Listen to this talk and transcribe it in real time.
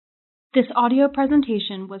This audio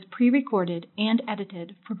presentation was pre-recorded and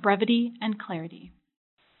edited for brevity and clarity.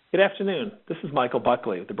 Good afternoon. This is Michael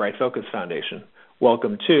Buckley with the Bright Focus Foundation.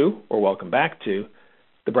 Welcome to, or welcome back to,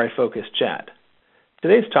 the Bright Focus Chat.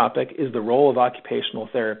 Today's topic is the role of occupational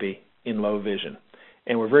therapy in low vision.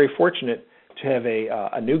 And we're very fortunate to have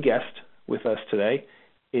a new guest with us today.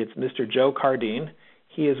 It's Mr. Joe Cardine.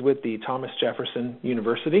 He is with the Thomas Jefferson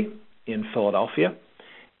University in Philadelphia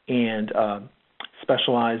and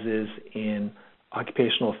specializes in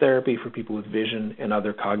occupational therapy for people with vision and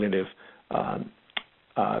other cognitive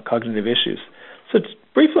issues. So to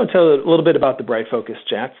briefly tell a little bit about the Bright Focus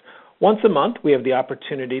Chats. Once a month, we have the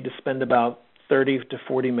opportunity to spend about 30 to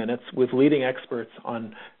 40 minutes with leading experts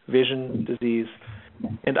on vision, disease,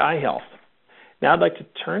 and eye health. Now I'd like to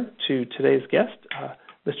turn to today's guest,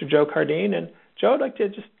 Mr. Joe Cardine. And Joe, I'd like to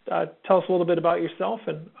just tell us a little bit about yourself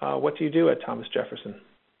and what do you do at Thomas Jefferson?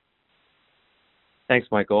 Thanks,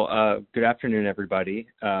 Michael. Good afternoon, everybody.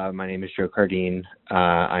 My name is Joe Cardine.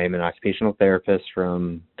 I am an occupational therapist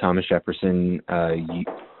from Thomas Jefferson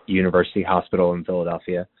University Hospital in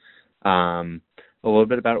Philadelphia. A little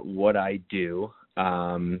bit about what I do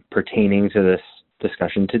pertaining to this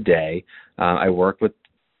discussion today. I work with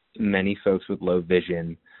many folks with low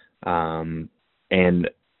vision, and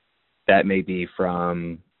that may be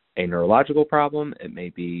from a neurological problem. It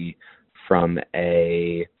may be from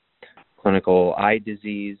a clinical eye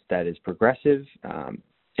disease that is progressive.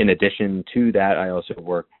 In addition to that, I also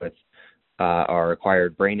work with our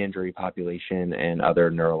acquired brain injury population and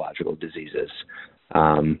other neurological diseases.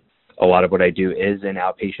 A lot of what I do is in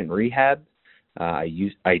outpatient rehab. I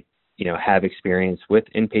have experience with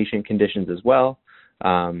inpatient conditions as well,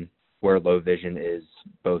 where low vision is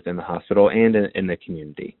both in the hospital and in the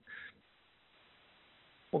community.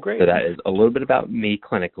 Well, great. So that is a little bit about me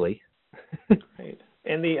clinically. Great.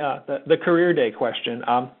 And the career day question,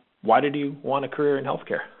 why did you want a career in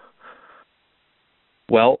healthcare?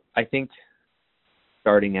 Well, I think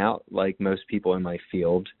starting out, like most people in my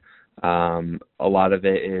field, a lot of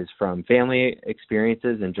it is from family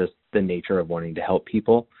experiences and just the nature of wanting to help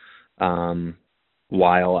people.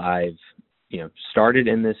 While I've, started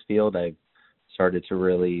in this field, I've started to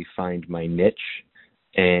really find my niche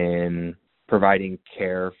in providing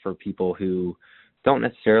care for people who don't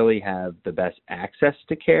necessarily have the best access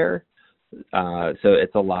to care. So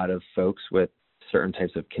it's a lot of folks with certain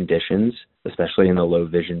types of conditions, especially in the low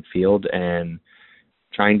vision field, and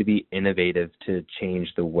trying to be innovative to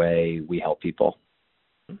change the way we help people.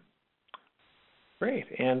 Great.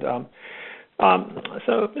 And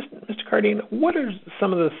so, Mr. Cardine, what are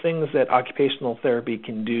some of the things that occupational therapy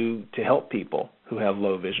can do to help people who have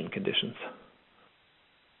low vision conditions?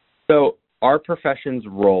 So our profession's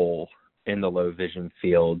role in the low vision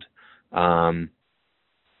field, I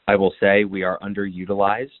will say we are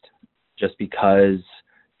underutilized just because,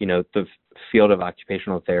 the field of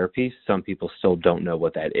occupational therapy, some people still don't know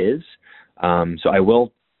what that is. So I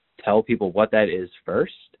will tell people what that is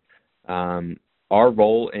first. Our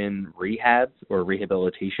role in rehab or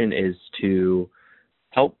rehabilitation is to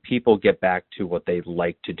help people get back to what they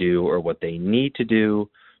like to do or what they need to do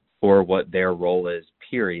or what their role is,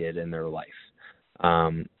 period, in their life.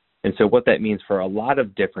 And so what that means for a lot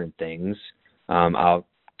of different things, I'll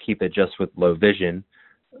keep it just with low vision,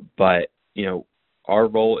 but, our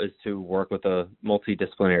role is to work with a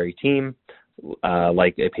multidisciplinary team,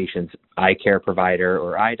 like a patient's eye care provider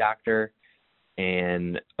or eye doctor,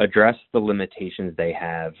 and address the limitations they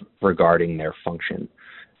have regarding their function.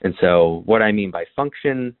 And so what I mean by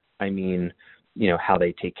function, I mean, how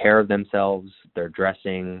they take care of themselves, their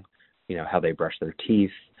dressing, how they brush their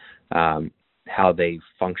teeth, how they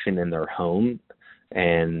function in their home,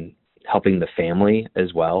 and helping the family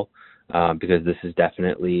as well, because this is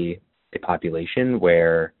definitely a population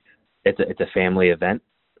where it's a family event.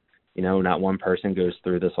 Not one person goes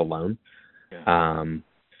through this alone. Yeah.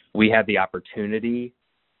 We have the opportunity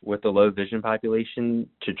with the low vision population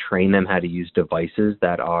to train them how to use devices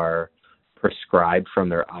that are prescribed from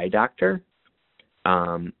their eye doctor.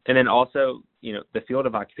 And then also, the field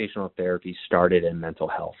of occupational therapy started in mental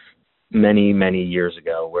health many, many years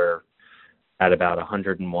ago. We're at about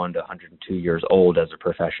 101 to 102 years old as a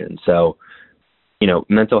profession. So,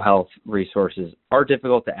 mental health resources are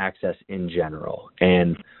difficult to access in general.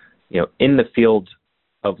 And, in the field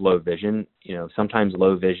of low vision, sometimes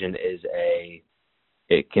low vision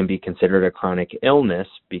it can be considered a chronic illness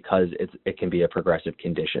because it can be a progressive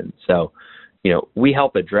condition. So, we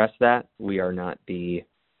help address that. We are not the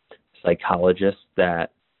psychologists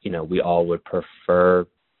that, we all would prefer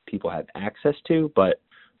people have access to, but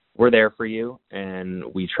we're there for you, and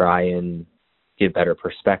we try and give better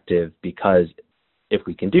perspective, because if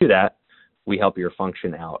we can do that, we help your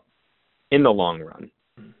function out in the long run.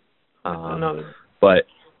 No. But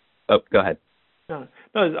go ahead. No,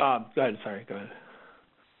 go ahead. Sorry, go ahead.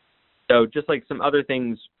 So just like some other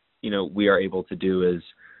things, we are able to do is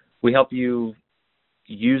we help you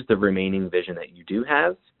use the remaining vision that you do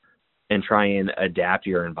have and try and adapt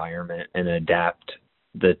your environment and adapt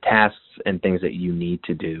the tasks and things that you need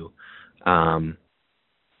to do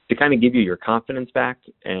to kind of give you your confidence back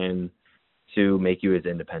and to make you as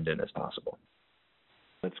independent as possible.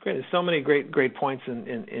 That's great. There's so many great points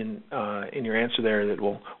in your answer there that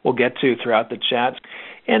we'll get to throughout the chat.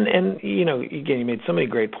 And again, you made so many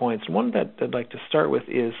great points. One that I'd like to start with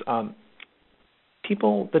is the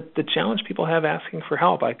challenge people have asking for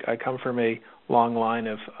help. I come from a long line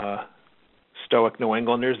of stoic New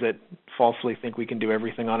Englanders that falsely think we can do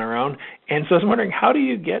everything on our own. And so I was wondering, how do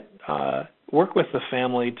you work with the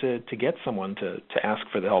family to get someone to ask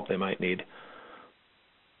for the help they might need?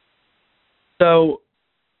 So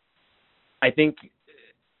I think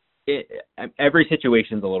every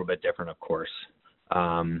situation is a little bit different, of course.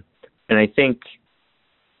 And I think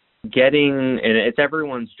and it's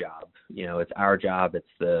everyone's job, it's our job, it's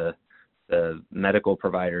the medical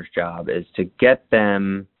provider's job, is to get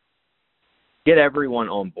everyone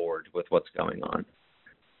on board with what's going on,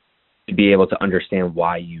 to be able to understand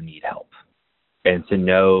why you need help and to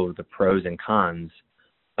know the pros and cons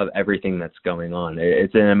of everything that's going on.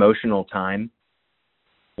 It's an emotional time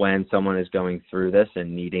when someone is going through this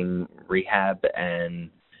and needing rehab and,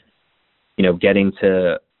 getting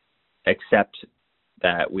to accept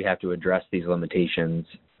that we have to address these limitations,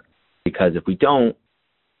 because if we don't,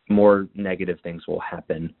 more negative things will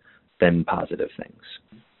happen than positive things.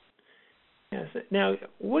 Yes. Now,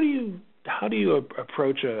 how do you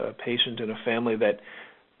approach a patient and a family that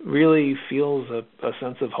really feels a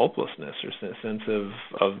sense of hopelessness or a sense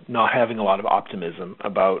of not having a lot of optimism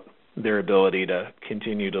about their ability to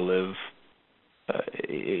continue to live,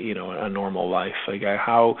 a normal life? Like,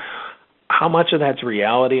 how much of that's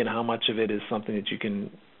reality, and how much of it is something that you can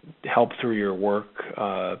help through your work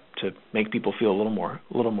to make people feel a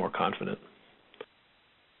little more confident?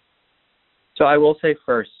 So I will say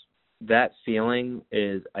first, that feeling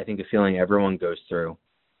is, I think, a feeling everyone goes through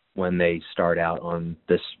when they start out on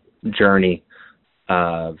this journey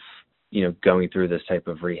of, going through this type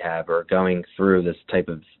of rehab or going through this type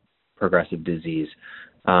of progressive disease.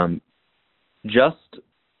 Just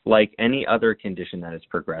like any other condition that is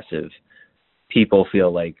progressive, people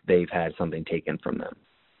feel like they've had something taken from them.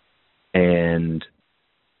 And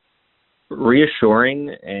reassuring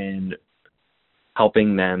and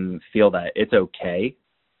helping them feel that it's okay,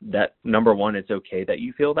 that number one, it's okay that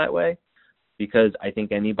you feel that way, because I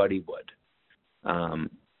think anybody would.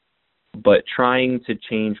 But trying to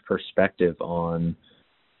change perspective on,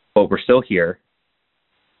 well, we're still here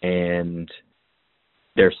and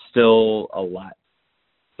there's still a lot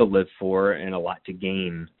to live for and a lot to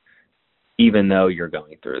gain, even though you're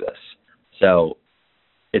going through this. So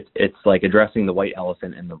it's like addressing the white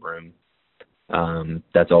elephant in the room.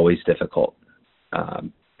 That's always difficult.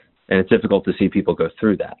 And it's difficult to see people go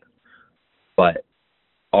through that. But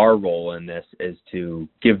our role in this is to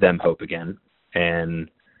give them hope again. And,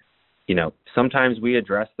 sometimes we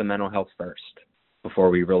address the mental health first before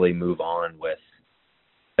we really move on with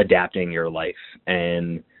adapting your life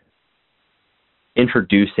and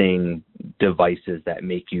introducing devices that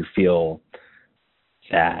make you feel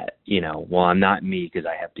that, well, I'm not me because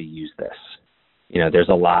I have to use this. There's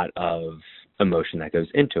a lot of emotion that goes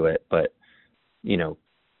into it, but,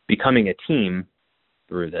 becoming a team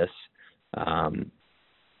through this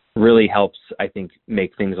really helps, I think,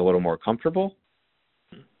 make things a little more comfortable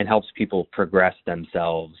and helps people progress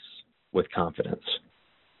themselves with confidence.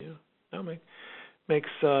 Yeah, that makes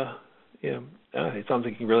it sounds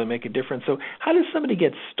like you can really make a difference. So how does somebody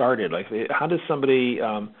get started? Like, how does somebody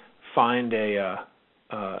find an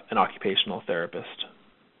occupational therapist?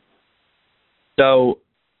 So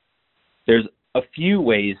there's a few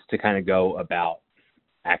ways to kind of go about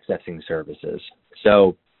accessing services.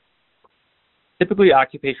 So typically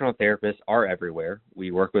occupational therapists are everywhere.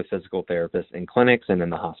 We work with physical therapists in clinics and in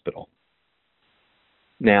the hospital.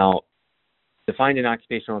 Now, to find an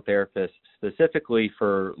occupational therapist specifically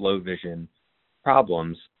for low vision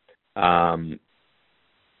problems, what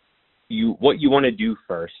you want to do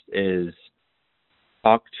first is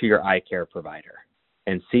talk to your eye care provider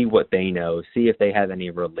and see what they know, see if they have any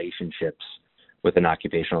relationships with an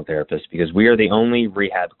occupational therapist, because we are the only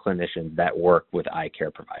rehab clinicians that work with eye care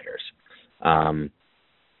providers.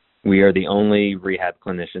 We are the only rehab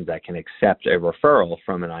clinicians that can accept a referral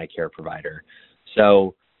from an eye care provider.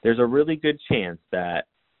 So there's a really good chance that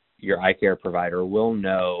your eye care provider will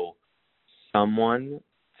know someone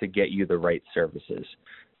to get you the right services.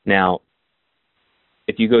 Now,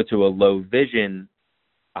 if you go to a low vision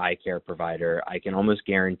eye care provider, I can almost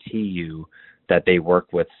guarantee you that they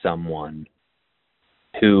work with someone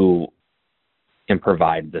who can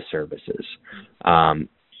provide the services. And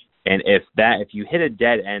if you hit a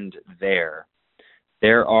dead end there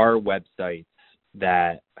are websites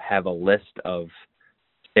that have a list of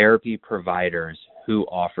therapy providers who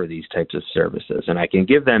offer these types of services, and I can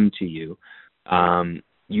give them to you.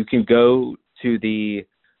 You can go to the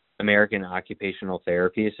American Occupational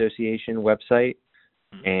Therapy Association website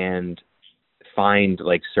and find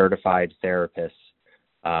like certified therapists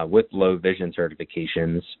with low vision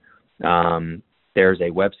certifications. There's a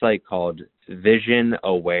website called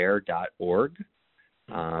visionaware.org.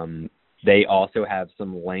 They also have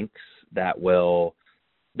some links that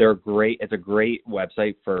they're great. It's a great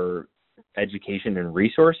website for education and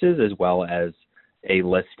resources, as well as a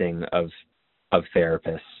listing of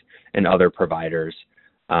therapists and other providers.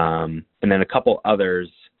 And then a couple others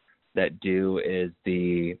that do is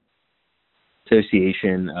the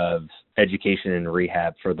Association of Education and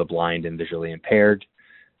Rehab for the Blind and Visually Impaired.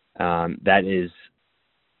 That is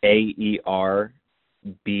AERBVI.org.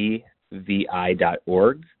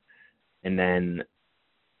 And then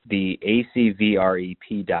the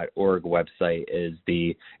ACVREP.org website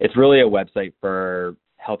it's really a website for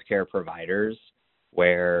healthcare providers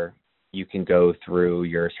where you can go through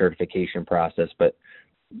your certification process, but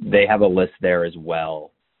they have a list there as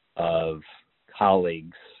well of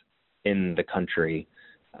colleagues in the country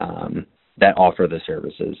that offer the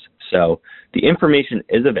services. So the information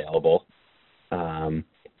is available.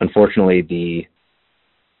 Unfortunately, the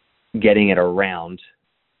getting it around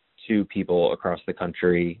to people across the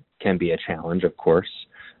country can be a challenge, of course.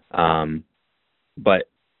 But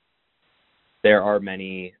there are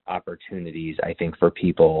many opportunities, I think, for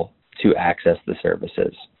people to access the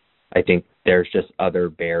services. I think there's just other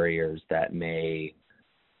barriers that may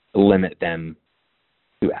limit them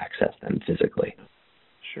to access them physically.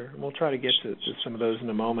 Sure. We'll try to get to some of those in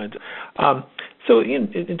a moment. So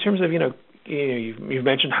in terms of, you've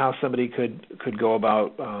mentioned how somebody could go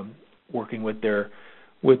about working with their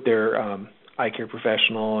eye care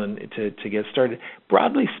professional and to get started.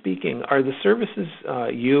 Broadly speaking, are the services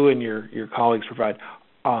you and your colleagues provide,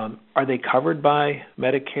 are they covered by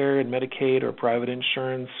Medicare and Medicaid or private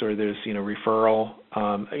insurance, or there's referral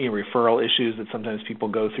issues that sometimes people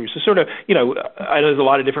go through? So sort of, I know there's a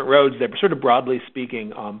lot of different roads there, but sort of broadly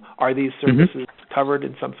speaking, are these services covered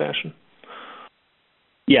in some fashion?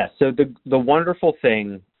 Yeah. So the wonderful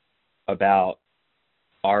thing about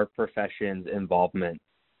our profession's involvement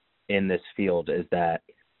in this field is that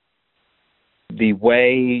the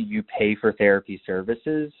way you pay for therapy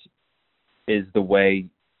services is the way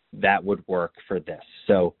that would work for this.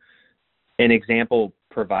 So an example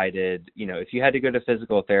provided, if you had to go to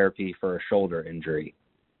physical therapy for a shoulder injury,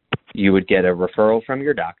 you would get a referral from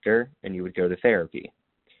your doctor and you would go to therapy.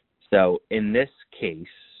 So in this case,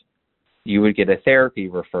 you would get a therapy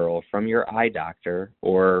referral from your eye doctor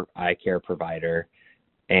or eye care provider,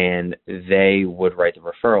 and they would write the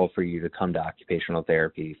referral for you to come to occupational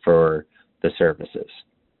therapy for the services.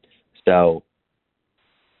 So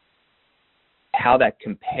how that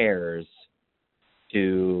compares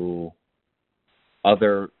to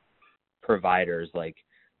other providers, like,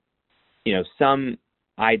 some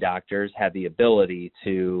eye doctors have the ability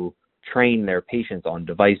to train their patients on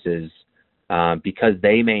devices because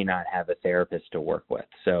they may not have a therapist to work with.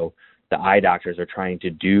 So the eye doctors are trying to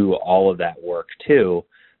do all of that work too.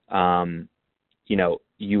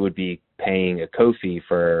 You would be paying a co-fee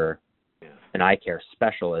for an eye care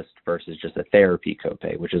specialist versus just a therapy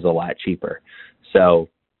copay, which is a lot cheaper. So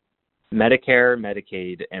Medicare,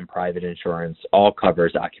 Medicaid, and private insurance all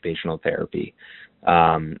covers occupational therapy,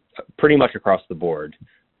 pretty much across the board.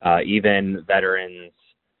 Even veterans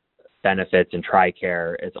benefits and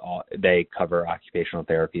TRICARE, they cover occupational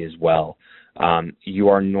therapy as well. You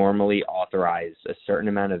are normally authorized a certain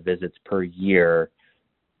amount of visits per year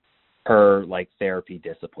per therapy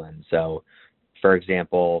discipline. So, for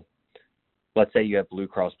example, let's say you have Blue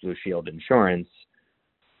Cross Blue Shield insurance,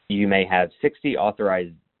 you may have 60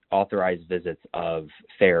 authorized visits of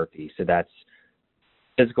therapy. So that's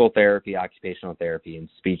physical therapy, occupational therapy, and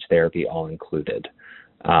speech therapy all included.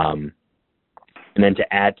 And then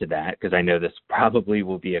to add to that, because I know this probably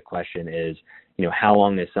will be a question, is, how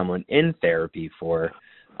long is someone in therapy for?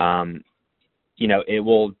 It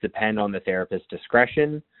will depend on the therapist's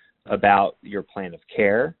discretion about your plan of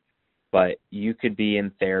care, but you could be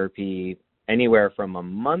in therapy anywhere from a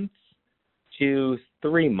month to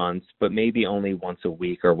 3 months, but maybe only once a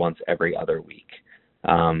week or once every other week.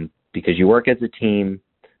 because you work as a team,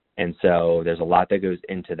 and so there's a lot that goes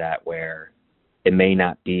into that where it may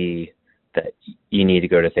not be that you need to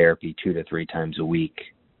go to therapy 2 to 3 times a week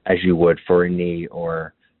as you would for a knee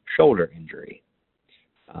or shoulder injury.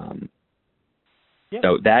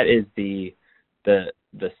 So that is the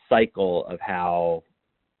cycle of how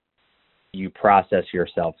you process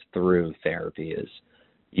yourself through therapy. Is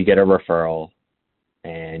you get a referral,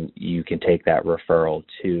 and you can take that referral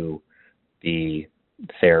to the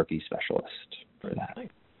therapy specialist for that.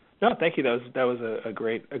 No, thank you. That was a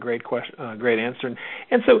great question, great answer.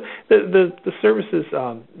 And so the services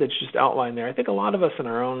that you just outlined there, I think a lot of us in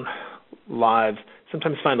our own lives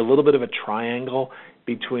sometimes find a little bit of a triangle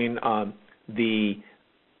between our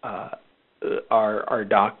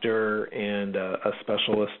doctor and a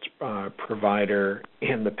specialist provider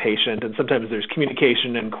and the patient, and sometimes there's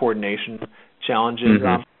communication and coordination challenges.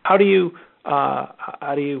 Mm-hmm. How do you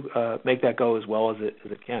make that go as well as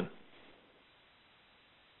it can?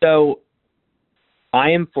 So I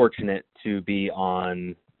am fortunate to be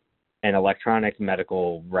on an electronic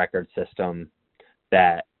medical record system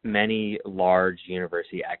that many large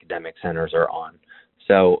university academic centers are on.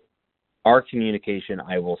 So our communication,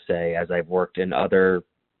 I will say, as I've worked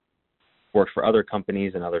for other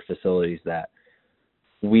companies and other facilities, that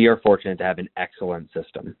we are fortunate to have an excellent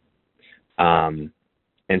system. And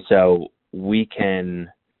so we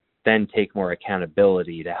can then take more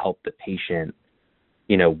accountability to help the patient,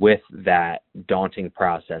 with that daunting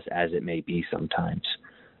process as it may be sometimes.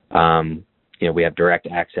 We have direct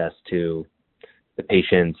access to the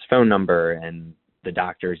patient's phone number and the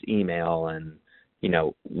doctor's email, and,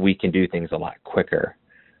 we can do things a lot quicker.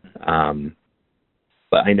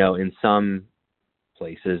 But I know in some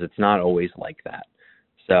places it's not always like that.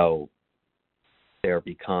 So there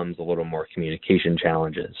becomes a little more communication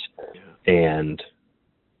challenges and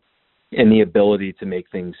the ability to make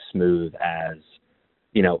things smooth as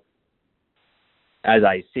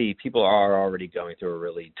I see people are already going through a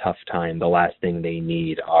really tough time. The last thing they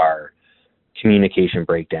need are communication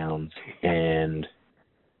breakdowns and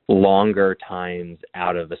longer times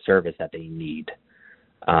out of a service that they need.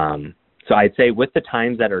 So I'd say with the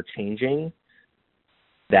times that are changing,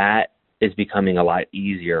 that is becoming a lot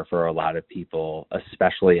easier for a lot of people,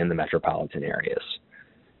 especially in the metropolitan areas.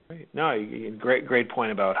 No, great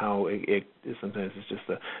point about how it sometimes it's just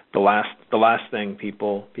the last thing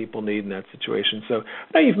people need in that situation. So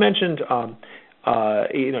I know you've mentioned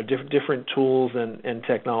different tools and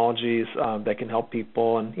technologies that can help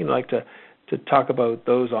people, and like to talk about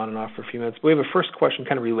those on and off for a few minutes. We have a first question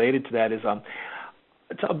kind of related to that. Is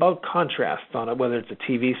it's about contrast on it, whether it's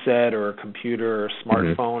a TV set or a computer or a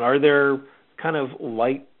smartphone. Mm-hmm. Are there kind of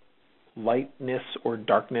lightness or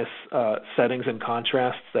darkness settings and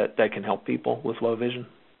contrasts that can help people with low vision?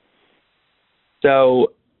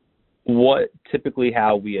 So typically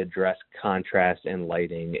how we address contrast and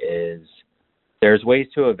lighting is there's ways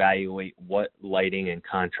to evaluate what lighting and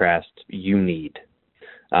contrast you need.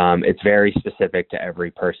 It's very specific to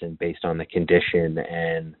every person based on the condition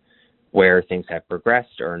and where things have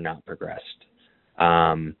progressed or not progressed.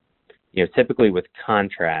 Typically with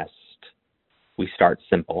contrast, we start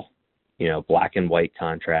simple, black and white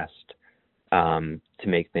contrast, to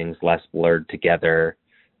make things less blurred together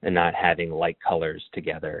and not having light colors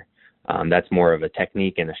together. That's more of a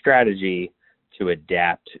technique and a strategy to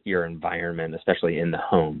adapt your environment, especially in the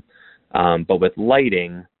home. But with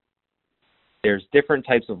lighting, there's different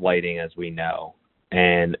types of lighting, as we know,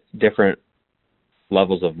 and different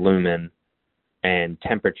levels of lumen and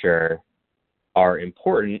temperature are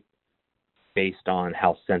important based on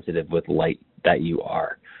how sensitive with light that you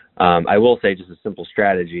are. I will say just a simple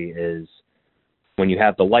strategy is when you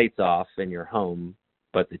have the lights off in your home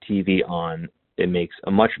but the TV on, it makes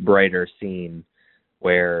a much brighter scene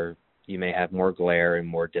where you may have more glare and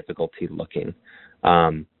more difficulty looking.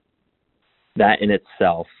 That in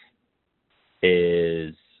itself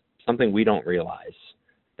is something we don't realize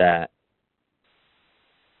that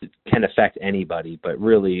it can affect anybody, but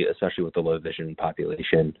really, especially with the low vision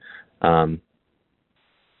population,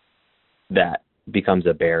 that becomes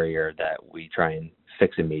a barrier that we try and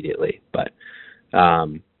fix immediately. But,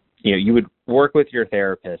 you would work with your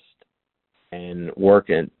therapist and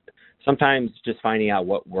sometimes just finding out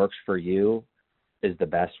what works for you is the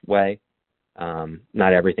best way.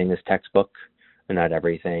 Not everything is textbook, and not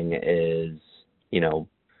everything is,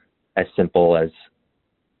 as simple as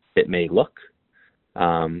it may look.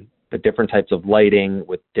 But different types of lighting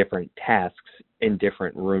with different tasks in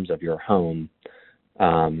different rooms of your home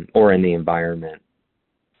or in the environment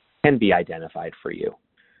can be identified for you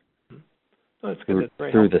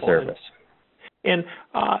through the service. And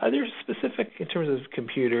are there specific, in terms of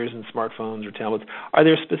computers and smartphones or tablets, are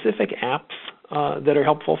there specific apps that are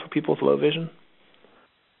helpful for people with low vision?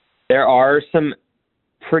 There are some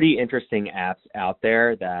pretty interesting apps out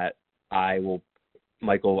there that I will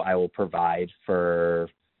provide for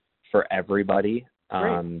everybody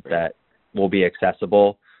Great. that will be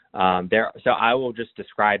accessible. So I will just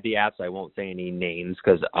describe the apps. I won't say any names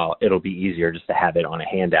because it'll be easier just to have it on a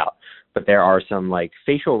handout. But there are some like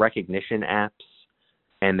facial recognition apps,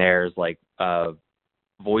 and there's like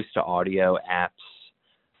voice to audio apps.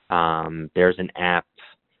 There's an app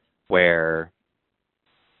where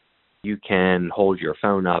you can hold your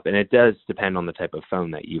phone up, and it does depend on the type of phone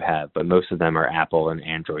that you have, but most of them are Apple and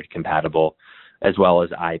Android compatible, as well as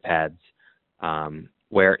iPads,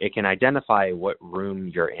 where it can identify what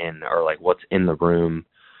room you're in or like what's in the room,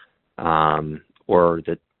 or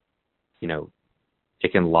it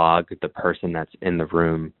can log the person that's in the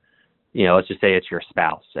room. Let's just say it's your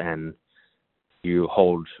spouse and you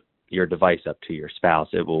hold your device up to your spouse.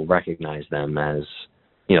 It will recognize them as,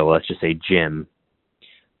 let's just say Jim.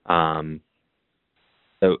 So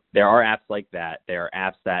there are apps like that. There are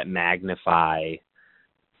apps that magnify,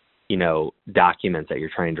 documents that you're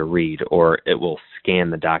trying to read, or it will scan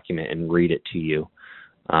the document and read it to you.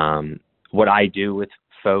 What I do with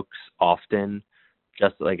folks often,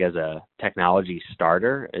 just like as a technology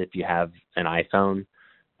starter, if you have an iPhone,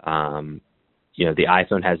 the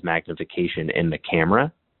iPhone has magnification in the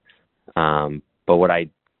camera. But what I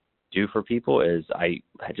do for people is I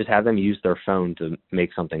just have them use their phone to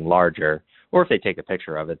make something larger, or if they take a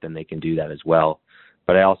picture of it, then they can do that as well.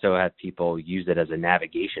 But I also have people use it as a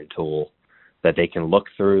navigation tool that they can look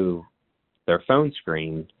through their phone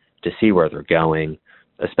screen to see where they're going,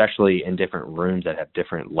 especially in different rooms that have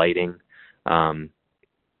different lighting. I've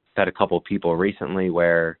had a couple of people recently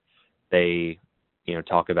where they,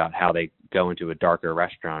 talk about how they go into a darker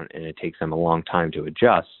restaurant and it takes them a long time to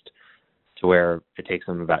adjust, to where it takes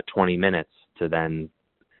them about 20 minutes to then,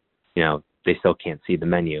 they still can't see the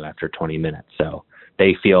menu after 20 minutes. So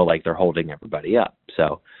they feel like they're holding everybody up.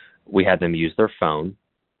 So we had them use their phone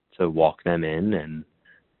to walk them in and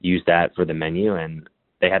use that for the menu, and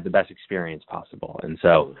they had the best experience possible. And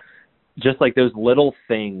so just like those little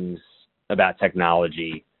things about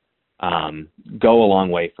technology go a long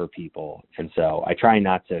way for people. And so I try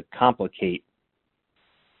not to complicate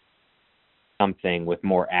something with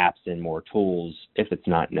more apps and more tools if it's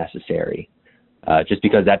not necessary, just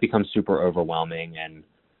because that becomes super overwhelming. And,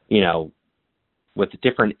 with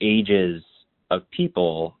different ages of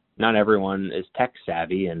people, not everyone is tech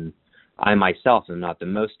savvy, and I myself am not the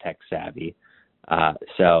most tech savvy.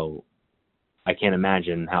 So I can't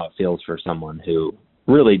imagine how it feels for someone who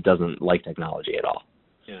really doesn't like technology at all.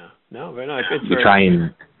 Yeah, no, very nice. We try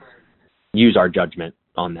and use our judgment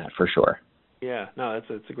on that for sure. Yeah, no,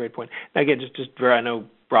 that's a great point. Now, again, just I know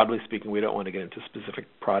broadly speaking, we don't want to get into specific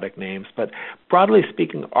product names, but broadly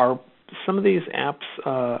speaking, are some of these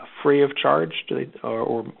apps free of charge? Do they,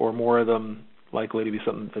 or more of them likely to be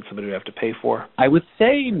something that somebody would have to pay for? I would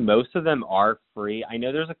say most of them are free. I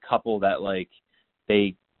know there's a couple that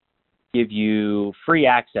they give you free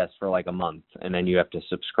access for like a month, and then you have to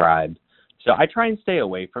subscribe. So I try and stay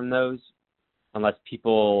away from those unless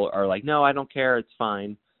people are like, no, I don't care, it's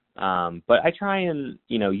fine. But I try and,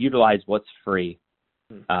 utilize what's free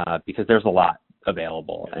because there's a lot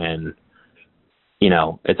available, and,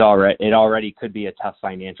 it already could be a tough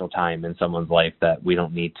financial time in someone's life that we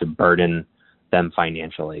don't need to burden them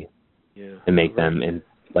financially to make them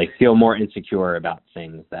feel more insecure about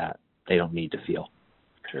things that they don't need to feel.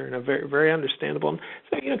 Sure, no, very, very understandable.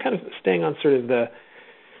 So, kind of staying on sort of the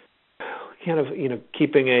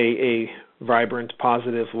keeping a vibrant,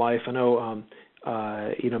 positive life. I know,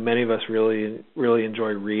 many of us really, really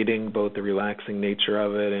enjoy reading, both the relaxing nature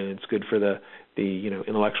of it, and it's good for the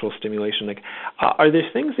intellectual stimulation. Are there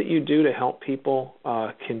things that you do to help people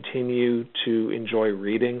continue to enjoy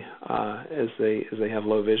reading as they have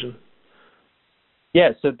low vision?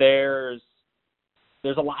 Yeah, so there's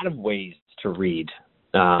a lot of ways to read.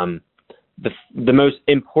 The most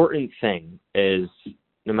important thing is,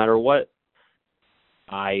 no matter what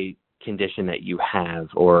eye condition that you have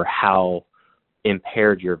or how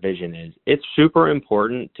impaired your vision is, it's super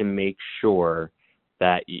important to make sure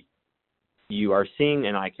that you are seeing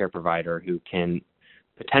an eye care provider who can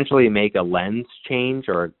potentially make a lens change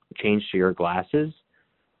or change to your glasses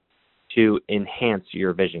to enhance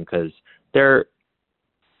your vision,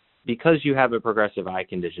 because you have a progressive eye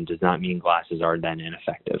condition does not mean glasses are then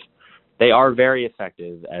ineffective. They are very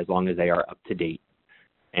effective as long as they are up to date.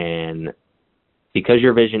 And because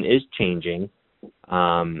your vision is changing,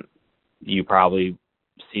 you probably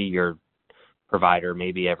see your provider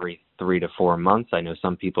maybe every 3 to 4 months. I know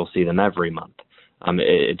some people see them every month.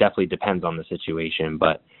 It definitely depends on the situation,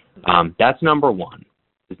 but that's number one,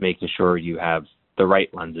 is making sure you have the right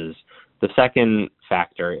lenses. The second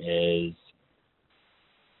factor is,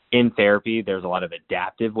 in therapy, there's a lot of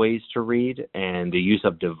adaptive ways to read, and the use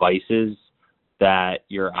of devices that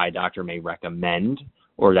your eye doctor may recommend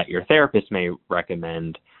or that your therapist may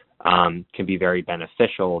recommend can be very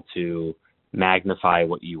beneficial to magnify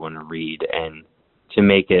what you want to read and to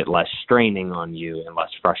make it less straining on you and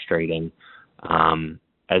less frustrating,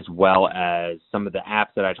 as well as some of the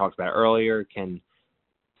apps that I talked about earlier can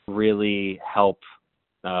really help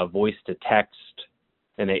voice to text,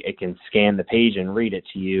 and it can scan the page and read it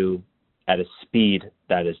to you at a speed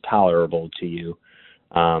that is tolerable to you.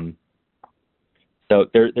 So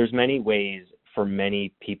there's many ways for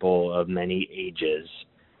many people of many ages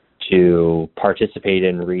to participate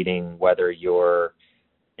in reading, whether you're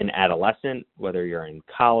an adolescent, whether you're in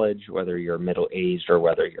college, whether you're middle-aged, or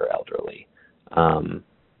whether you're elderly.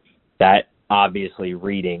 That obviously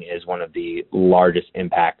reading is one of the largest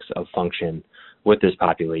impacts of function with this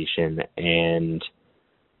population, and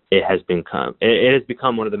it has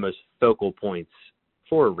become one of the most focal points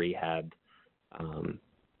for rehab,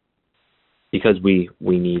 because we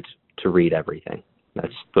need to read everything.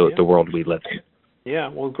 That's the world we live in. Yeah,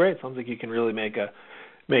 well, great. Sounds like you can really make an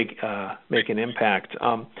impact.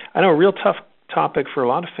 I know a real tough topic for a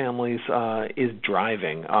lot of families is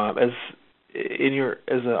driving.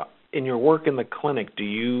 In your work in the clinic, do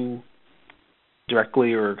you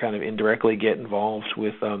directly or kind of indirectly get involved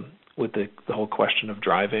with the whole question of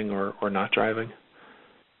driving or not driving?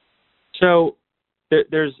 So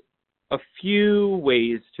there's a few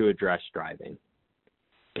ways to address driving.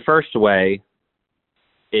 The first way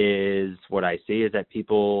is what I see is that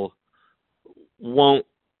people won't,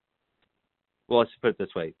 well, let's put it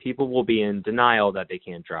this way. People will be in denial that they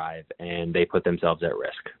can't drive, and they put themselves at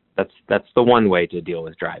risk. That's the one way to deal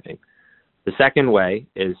with driving. The second way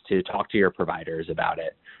is to talk to your providers about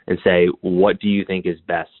it and say, what do you think is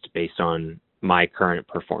best based on my current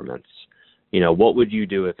performance? What would you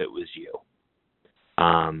do if it was you?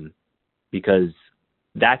 Because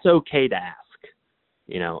that's okay to ask.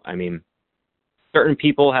 Certain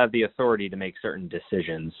people have the authority to make certain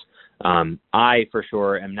decisions. I, for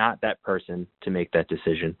sure, am not that person to make that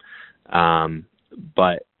decision.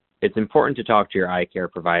 But it's important to talk to your eye care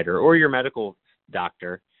provider or your medical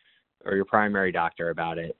doctor or your primary doctor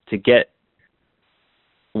about it to get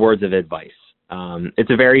words of advice.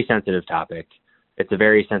 It's a very sensitive topic. It's a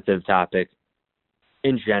very sensitive topic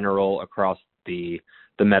in general across the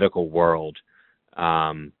medical world.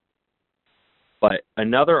 But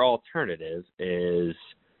another alternative is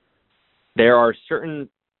there are certain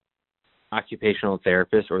occupational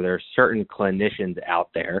therapists or there are certain clinicians out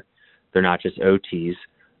there, they're not just OTs,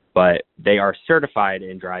 but they are certified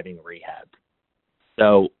in driving rehab.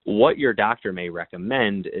 So what your doctor may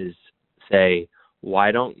recommend is say,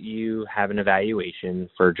 why don't you have an evaluation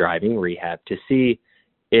for driving rehab to see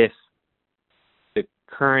if the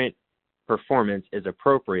current performance is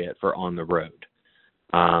appropriate for on the road.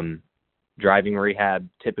 Driving rehab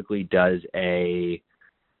typically does a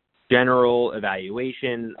general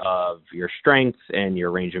evaluation of your strength and your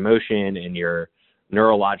range of motion and your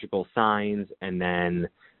neurological signs, and then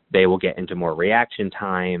they will get into more reaction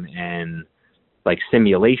time and like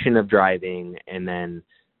simulation of driving. And then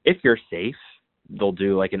if you're safe, they'll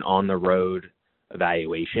do like an on-the-road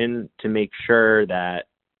evaluation to make sure that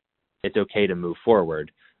it's okay to move forward.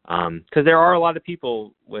 Because there are a lot of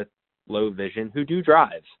people with low vision who do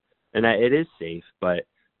drive, and that it is safe. But,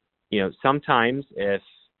 sometimes if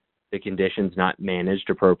the condition's not managed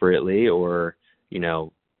appropriately or,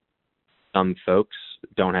 some folks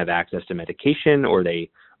don't have access to medication or they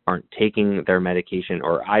aren't taking their medication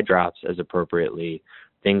or eye drops as appropriately,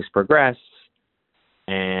 things progress,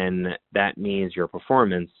 and that means your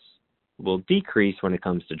performance will decrease when it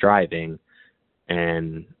comes to driving.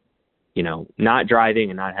 And, not driving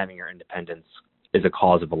and not having your independence is a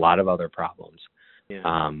cause of a lot of other problems.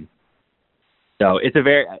 Yeah. So it's a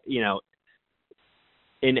very,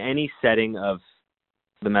 in any setting of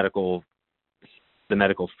the medical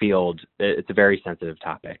field, it's a very sensitive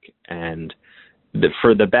topic. And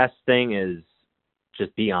the best thing is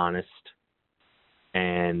just be honest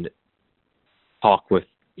and talk with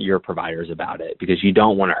your providers about it, because you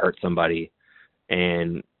don't want to hurt somebody,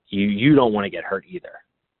 and you don't want to get hurt either.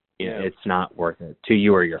 It's not worth it to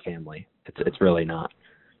you or your family. It's really not.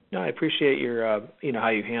 No, I appreciate your, how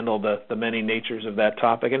you handle the many natures of that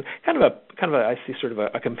topic, and kind of a, I see sort of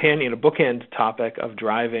a companion, a bookend topic of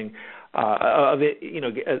driving. Of it,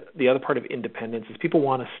 the other part of independence is people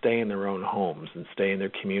want to stay in their own homes and stay in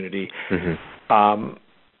their community. Mm-hmm.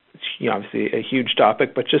 Obviously a huge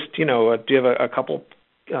topic, but just, do you have a couple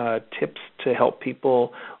tips to help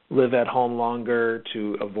people live at home longer,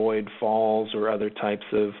 to avoid falls or other types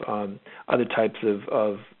of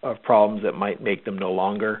problems that might make them no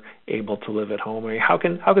longer able to live at home? I mean, how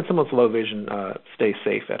can someone with low vision stay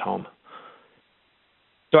safe at home?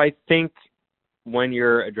 So I think when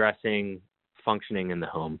you're addressing functioning in the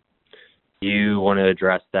home, you want to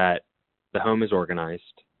address that the home is organized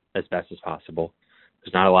as best as possible.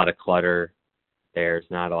 There's not a lot of clutter. There's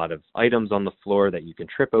not a lot of items on the floor that you can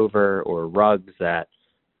trip over or rugs that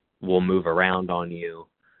will move around on you.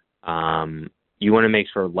 You want to make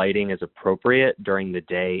sure lighting is appropriate during the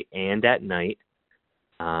day and at night,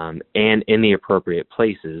 and in the appropriate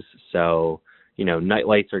places. So, night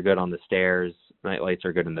lights are good on the stairs. Night lights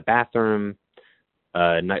are good in the bathroom.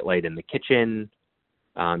 Night light in the kitchen.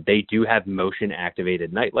 They do have motion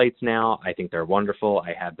activated night lights now. I think they're wonderful.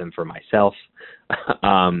 I have them for myself.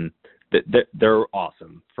 They're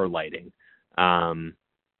awesome for lighting.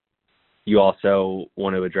 You also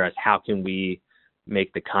want to address how can we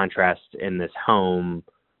make the contrast in this home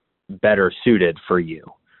better suited for you,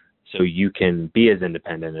 so you can be as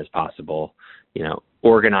independent as possible.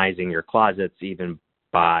 Organizing your closets even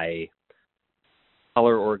by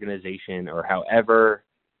color organization or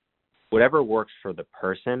whatever works for the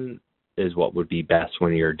person is what would be best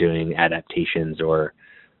when you're doing adaptations or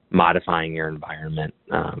modifying your environment.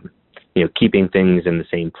 Keeping things in the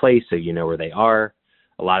same place so you know where they are.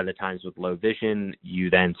 A lot of the times with low vision,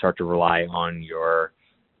 you then start to rely on your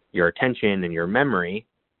attention and your memory,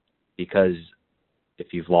 because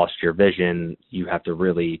if you've lost your vision, you have to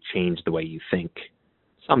really change the way you think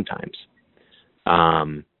sometimes.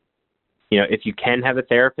 If you can have a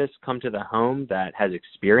therapist come to the home that has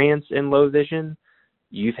experience in low vision,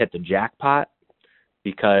 you've hit the jackpot,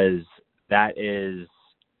 because that is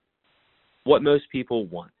what most people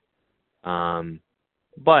want.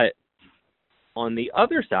 But on the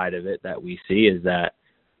other side of it that we see is that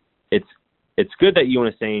it's good that you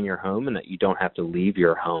want to stay in your home and that you don't have to leave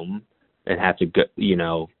your home and have to go,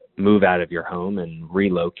 move out of your home and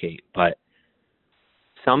relocate. But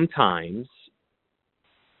sometimes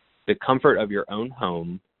the comfort of your own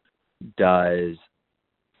home does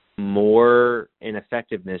more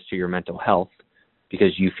ineffectiveness to your mental health,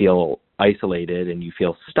 because you feel isolated and you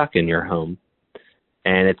feel stuck in your home.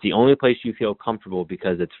 And it's the only place you feel comfortable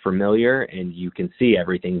because it's familiar and you can see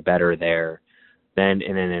everything better there than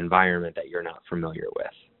in an environment that you're not familiar with.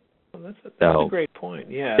 Well, that's a great point.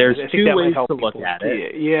 Yeah, there's two ways to look at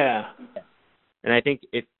it. Yeah. And I think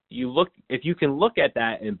if you can look at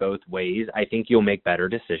that in both ways, I think you'll make better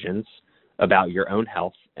decisions about your own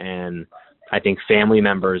health. And I think family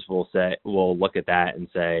members will look at that and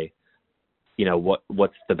say,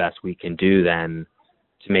 what's the best we can do then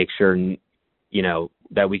to make sure,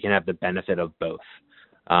 that we can have the benefit of both.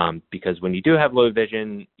 Because when you do have low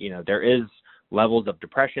vision, there is levels of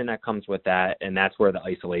depression that comes with that, and that's where the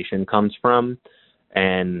isolation comes from.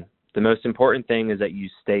 And the most important thing is that you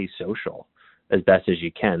stay social as best as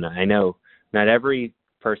you can. I know not every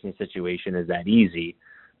person's situation is that easy,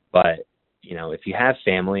 but, if you have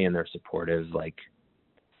family and they're supportive, and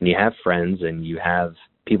you have friends and you have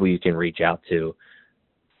people you can reach out to,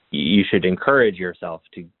 you should encourage yourself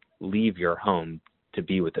to leave your home to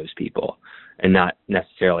be with those people and not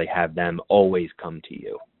necessarily have them always come to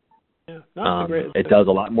you. Yeah, that's great. It does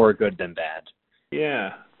a lot more good than bad.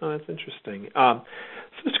 Yeah, that's interesting. So,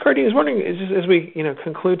 Mr. Cardy, I was wondering, as we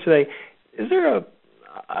conclude today, is there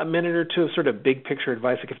a minute or two of sort of big picture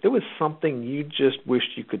advice? Like, if there was something you just wished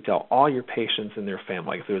you could tell all your patients and their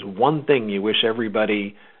family, if there was one thing you wish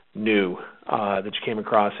everybody knew that you came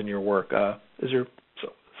across in your work, is there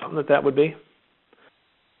something that would be?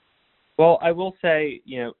 Well, I will say,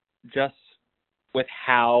 just with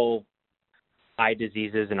how eye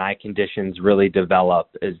diseases and eye conditions really develop,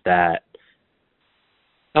 is that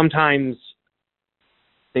sometimes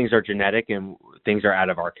things are genetic and things are out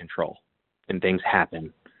of our control and things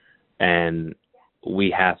happen. And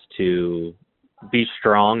we have to be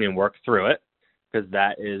strong and work through it, because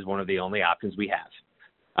that is one of the only options we have.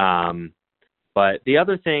 But the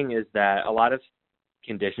other thing is that a lot of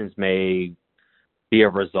conditions may be a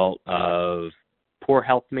result of poor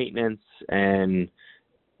health maintenance and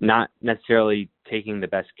not necessarily taking the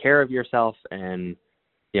best care of yourself, and,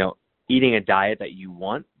 eating a diet that you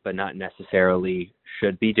want but not necessarily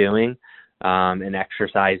should be doing, and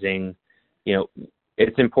exercising.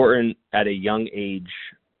 it's important at a young age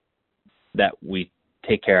that we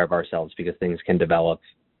take care of ourselves because things can develop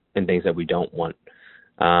and things that we don't want.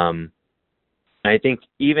 I think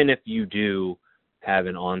even if you do have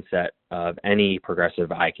an onset of any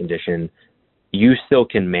progressive eye condition, you still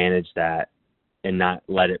can manage that and not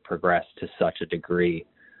let it progress to such a degree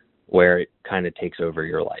where it kind of takes over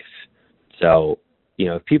your life. So,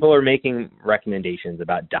 if people are making recommendations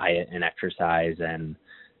about diet and exercise and,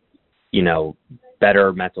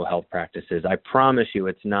 better mental health practices, I promise you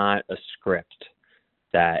it's not a script,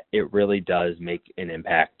 that it really does make an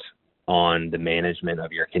impact on the management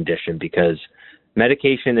of your condition, because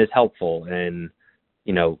medication is helpful in,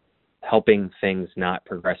 helping things not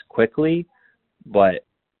progress quickly, but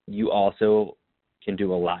you also can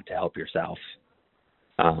do a lot to help yourself,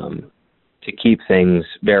 to keep things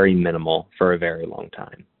very minimal for a very long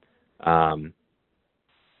time.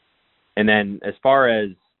 And then as far as,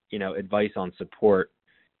 advice on support,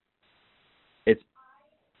 it's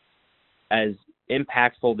as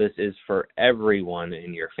impactful this is for everyone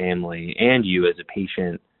in your family and you as a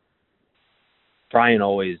patient. Try and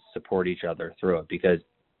always support each other through it, because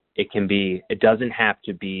it doesn't have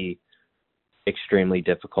to be extremely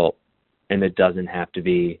difficult, and it doesn't have to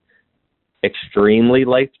be extremely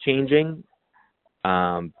life-changing,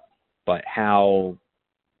 but how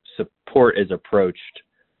support is approached,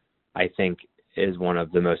 I think, is one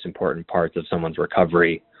of the most important parts of someone's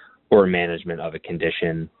recovery or management of a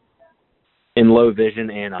condition in low vision,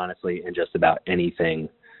 and honestly in just about anything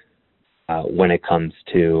when it comes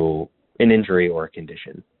to an injury or a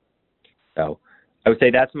condition. So I would say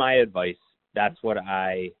that's my advice. That's what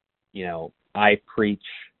I preach,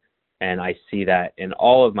 and I see that in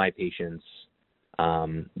all of my patients.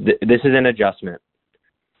 This is an adjustment,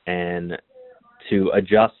 and to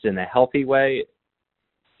adjust in a healthy way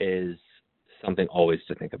is something always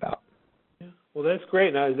to think about. Yeah. Well, that's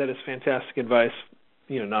great. That is fantastic advice,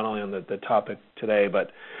 not only on the topic today,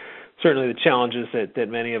 but certainly the challenges that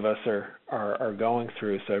many of us are going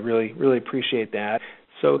through. So I really, really appreciate that.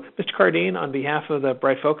 So, Mr. Cardine, on behalf of the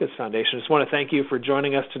Bright Focus Foundation, I just want to thank you for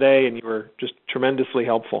joining us today, and you were just tremendously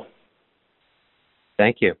helpful.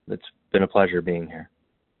 Thank you. It's been a pleasure being here.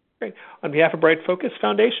 Great. On behalf of Bright Focus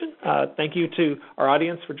Foundation, thank you to our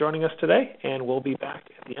audience for joining us today, and we'll be back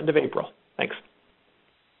at the end of April. Thanks.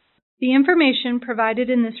 The information provided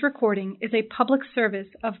in this recording is a public service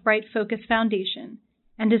of Bright Focus Foundation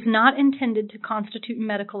and is not intended to constitute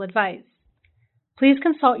medical advice. Please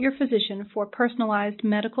consult your physician for personalized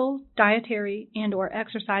medical, dietary, and/or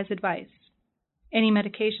exercise advice. Any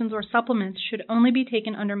medications or supplements should only be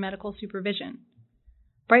taken under medical supervision.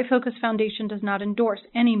 Bright Focus Foundation does not endorse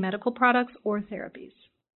any medical products or therapies.